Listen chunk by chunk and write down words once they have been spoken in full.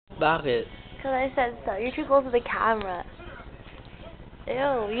Bakit? Because I said so. You're too close to the camera.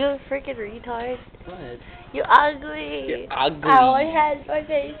 Ew, you freaking retard. What? You ugly. You're ugly. Ow, my head, my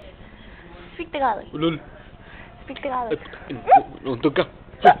face. Speak Tagalog. Ulol. Speak Tagalog. Nauntog ka.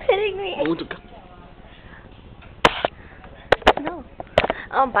 Stop hitting me. Nauntog ka. No.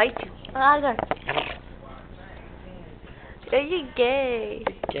 I'll bite you. Aga. Are you gay?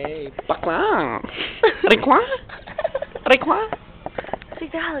 Okay. Bakla. Rekwa? Rekwa?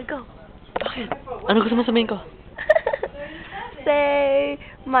 Speak Tagalog, go. Bakit? Ano gusto mo sabihin ko? Say,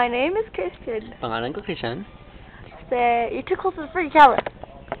 my name is Christian. Pangalan ko, Christian. Say, you're too close to the freaking camera.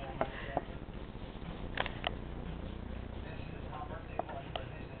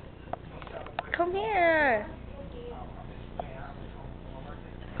 Come here.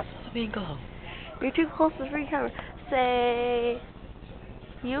 Sabihin ko. You're too close to the freaking camera. Say,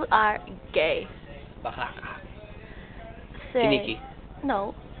 you are gay. Bakla ka. Say, Si Nikki.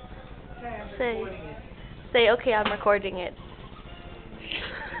 no. Say, okay, I'm recording it.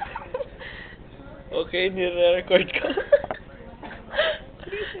 Okay, nire-record ko.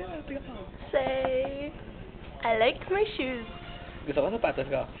 Say, I like my shoes. Gusto ko sapatos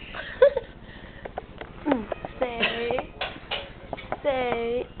ko.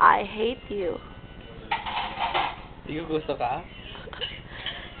 Say, I hate you. Hindi ko gusto ka?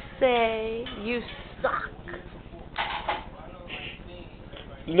 Say, you suck.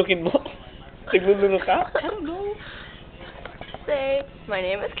 Lunukin mo? Tiglulunok ka? I don't know. Say, my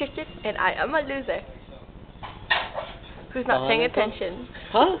name is Christian and I am a loser. Who's not paying attention.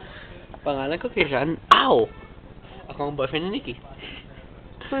 Ha? Pangalan ko, Christian. Ow! Ako ang boyfriend ni Nikki.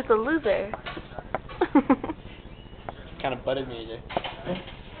 Who's a loser? Kind of butted me, AJ.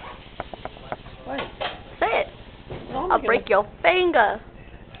 What? Say it. No, I'll break your finger.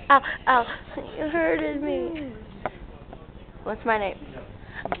 Ow, ow. You hurted me. What's my name?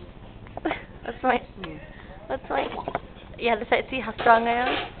 What's my... Yeah, see how strong I am?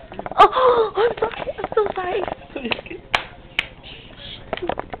 Oh, I'm sorry. I'm so sorry.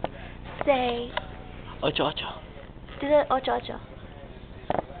 Say... Ocho, ocho. Do that. Ocho, ocho.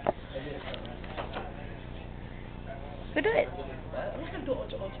 Go do it. I'm not gonna do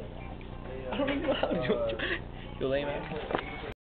ocho, ocho. I don't even know how to do ocho. You lame ass.